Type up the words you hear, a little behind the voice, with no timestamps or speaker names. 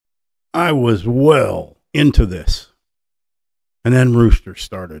I was well into this. And then Rooster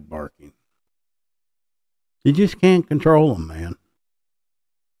started barking. You just can't control him, man.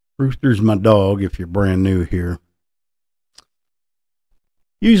 Rooster's my dog if you're brand new here.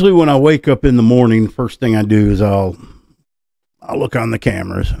 Usually when I wake up in the morning, the first thing I do is I'll look on the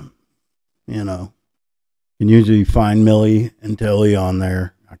cameras. You know, can usually find Millie and Tilly on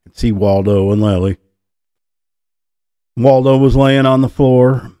there. I can see Waldo and Lily. Waldo was laying on the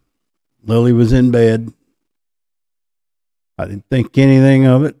floor. Lily was in bed. I didn't think anything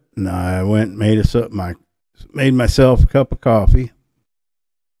of it. And I went and made myself a cup of coffee.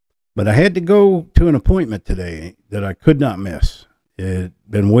 But I had to go to an appointment today that I could not miss. I'd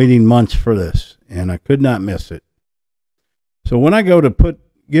been waiting months for this, and I could not miss it. So when I go to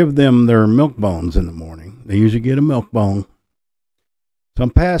give them their milk bones in the morning, they usually get a milk bone. So I'm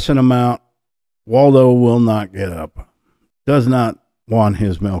passing them out. Waldo will not get up. Does not want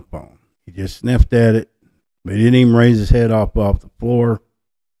his milk bone. He just sniffed at it, but he didn't even raise his head off the floor.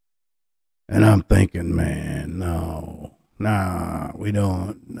 And I'm thinking, man, no, I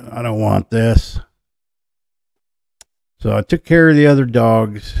don't want this. So I took care of the other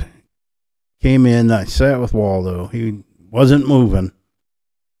dogs, came in, I sat with Waldo. He wasn't moving.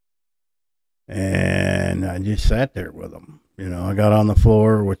 And I just sat there with him. You know, I got on the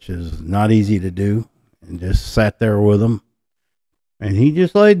floor, which is not easy to do, and just sat there with him. And he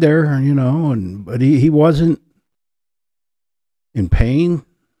just laid there, you know, but he wasn't in pain.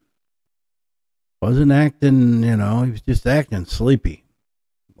 Wasn't acting, you know, he was just acting sleepy,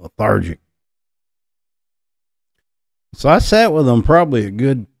 lethargic. So I sat with him probably a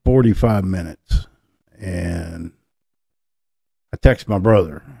good 45 minutes. And I texted my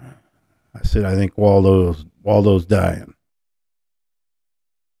brother. I said, I think Waldo's dying.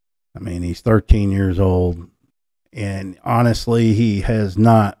 I mean, he's 13 years old. And honestly, he has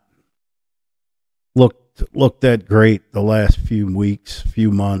not looked that great the last few weeks,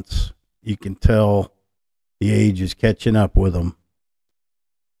 few months. You can tell the age is catching up with him.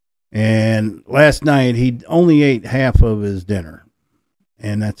 And last night, he only ate half of his dinner.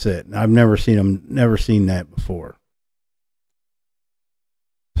 And that's it. I've never seen that before.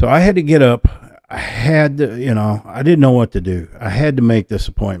 So I had to get up. I had to, you know, I didn't know what to do. I had to make this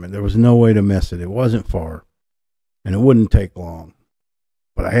appointment. There was no way to miss it. It wasn't far. And it wouldn't take long.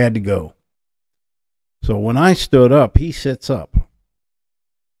 But I had to go. So when I stood up, he sits up.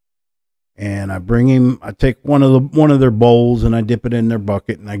 And I take one of their bowls and I dip it in their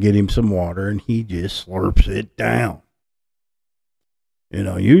bucket and I get him some water and he just slurps it down. You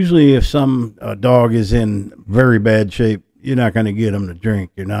know, usually if some dog is in very bad shape, you're not going to get him to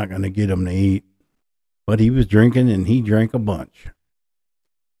drink. You're not going to get him to eat. But he was drinking and he drank a bunch.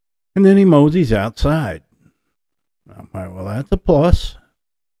 And then he moseys outside. I'm like, well, that's a plus.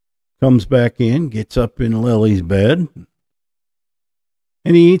 Comes back in, gets up in Lily's bed,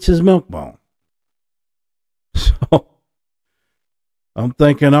 and he eats his milk bone. So I'm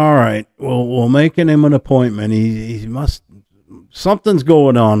thinking, all right, well, we're making him an appointment. He must, something's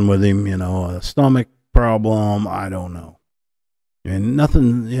going on with him, you know, a stomach problem. I don't know. And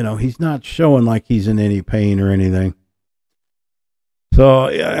nothing, you know, he's not showing like he's in any pain or anything. So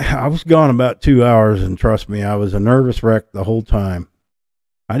yeah, I was gone about 2 hours, and trust me, I was a nervous wreck the whole time.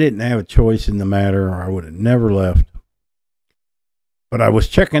 I didn't have a choice in the matter, or I would have never left. But I was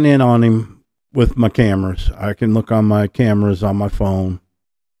checking in on him with my cameras. I can look on my cameras on my phone,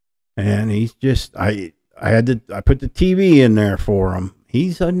 and he's just, I put the TV in there for him.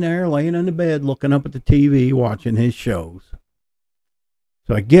 He's in there laying in the bed, looking up at the TV, watching his shows.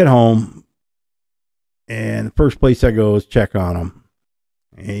 So I get home, and the first place I go is check on him.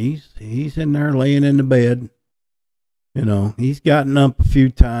 He's in there laying in the bed. You know, he's gotten up a few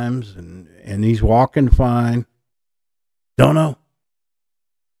times and he's walking fine. Don't know.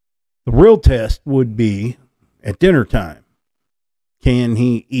 The real test would be at dinner time. Can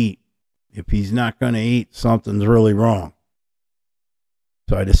he eat? If he's not going to eat, something's really wrong.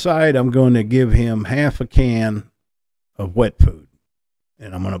 So I decide I'm going to give him half a can of wet food.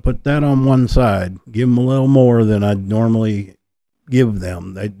 And I'm going to put that on one side, give him a little more than I'd normally give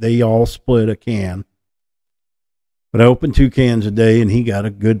them. They all split a can. But I opened 2 cans a day, and he got a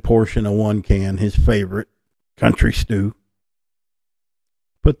good portion of 1 can, his favorite, country stew.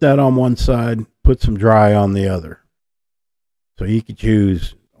 Put that on one side, put some dry on the other. So he could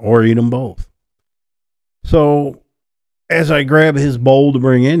choose or eat them both. So as I grab his bowl to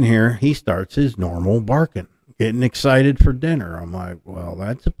bring in here, he starts his normal barking, getting excited for dinner. I'm like, well,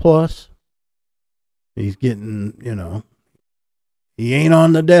 that's a plus. He's getting, you know, he ain't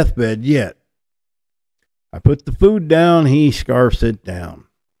on the deathbed yet. I put the food down, he scarfs it down.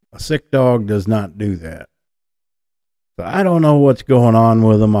 A sick dog does not do that. So I don't know what's going on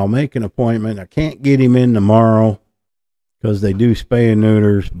with him. I'll make an appointment. I can't get him in tomorrow because they do spay and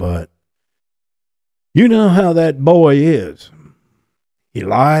neuters, but you know how that boy is. He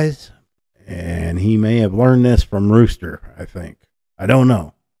lies, and he may have learned this from Rooster, I think. I don't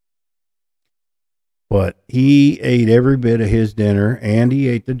know. But he ate every bit of his dinner, and he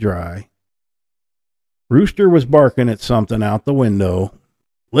ate the dry. Rooster was barking at something out the window.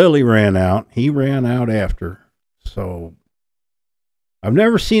 Lily ran out. He ran out after. So I've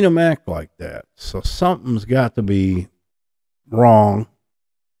never seen him act like that. So something's got to be wrong.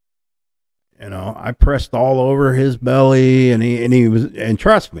 You know, I pressed all over his belly, and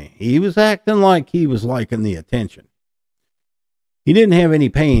trust me, he was acting like he was liking the attention. He didn't have any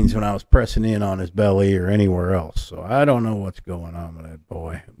pains when I was pressing in on his belly or anywhere else. So I don't know what's going on with that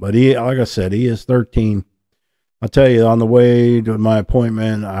boy. But he, like I said, he is 13. I'll tell you, on the way to my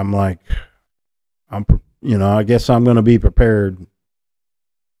appointment, I'm like, I guess I'm going to be prepared,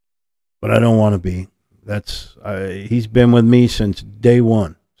 but I don't want to be. He's been with me since day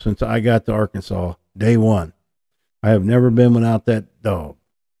one, since I got to Arkansas, day one. I have never been without that dog.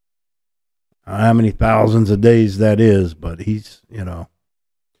 I don't know how many thousands of days that is, but he's,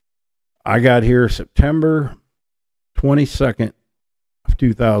 I got here September 22nd of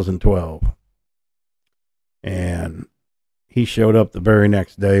 2012. And he showed up the very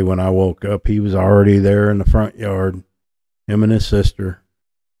next day when I woke up. He was already there in the front yard, him and his sister.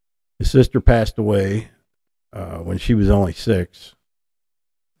 His sister passed away when she was only 6.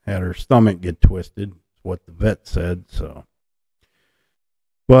 Had her stomach get twisted, what the vet said. So,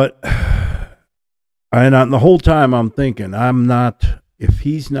 but the whole time I'm thinking, if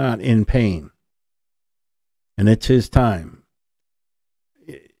he's not in pain and it's his time,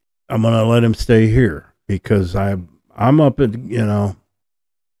 I'm going to let him stay here. Because I'm up at,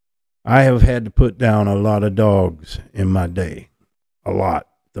 I have had to put down a lot of dogs in my day. A lot.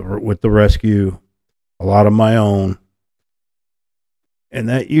 With the rescue, a lot of my own. And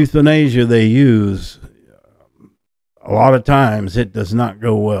that euthanasia they use, a lot of times it does not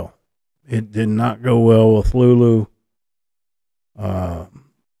go well. It did not go well with Lulu. It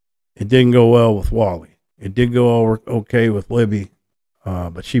didn't go well with Wally. It did go okay with Libby,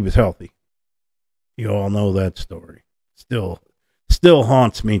 but she was healthy. You all know that story. Still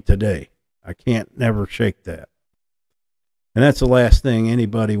haunts me today. I can't never shake that. And that's the last thing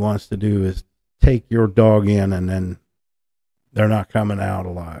anybody wants to do is take your dog in and then they're not coming out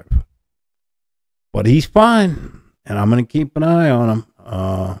alive. But he's fine, and I'm going to keep an eye on him.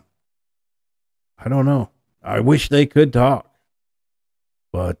 I don't know. I wish they could talk.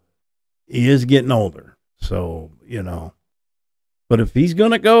 But he is getting older. So, But if he's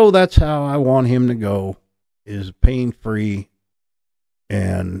going to go, that's how I want him to go, is pain-free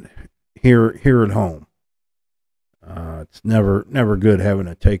and here at home. It's never good having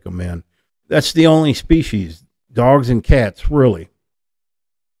to take them in. That's the only species, dogs and cats, really,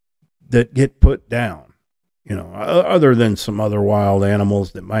 that get put down, other than some other wild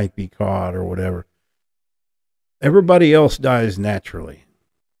animals that might be caught or whatever. Everybody else dies naturally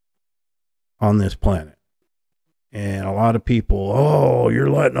on this planet. And a lot of people, oh, you're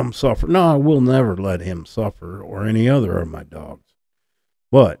letting them suffer. No, I will never let him suffer or any other of my dogs.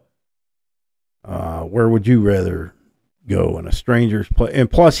 But where would you rather go in a stranger's place?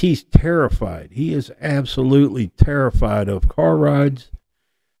 And plus, he's terrified. He is absolutely terrified of car rides.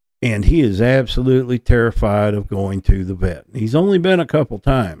 And he is absolutely terrified of going to the vet. He's only been a couple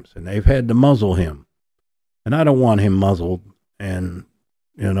times, and they've had to muzzle him. And I don't want him muzzled. And,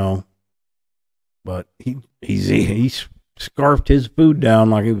 but he scarfed his food down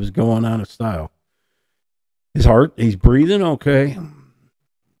like it was going out of style. He's breathing okay.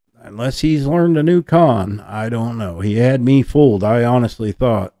 Unless he's learned a new con, I don't know. He had me fooled. I honestly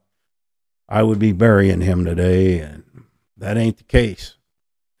thought I would be burying him today, and that ain't the case.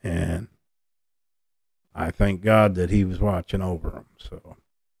 And I thank God that he was watching over him. So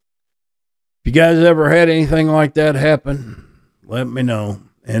if you guys ever had anything like that happen, let me know.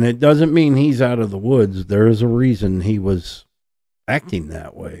 And it doesn't mean he's out of the woods. There is a reason he was acting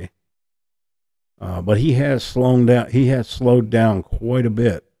that way. But he has slowed down. He has slowed down quite a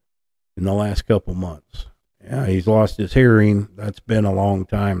bit in the last couple months. Yeah, he's lost his hearing. That's been a long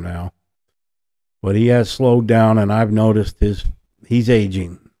time now. But he has slowed down, and I've noticed he's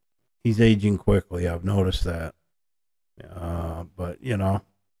aging. He's aging quickly. I've noticed that. But,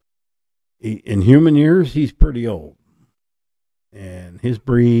 in human years, he's pretty old. And his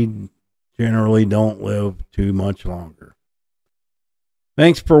breed generally don't live too much longer.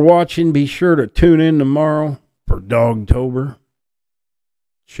 Thanks for watching. Be sure to tune in tomorrow for Dogtober.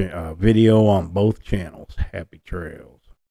 video on both channels. Happy trails.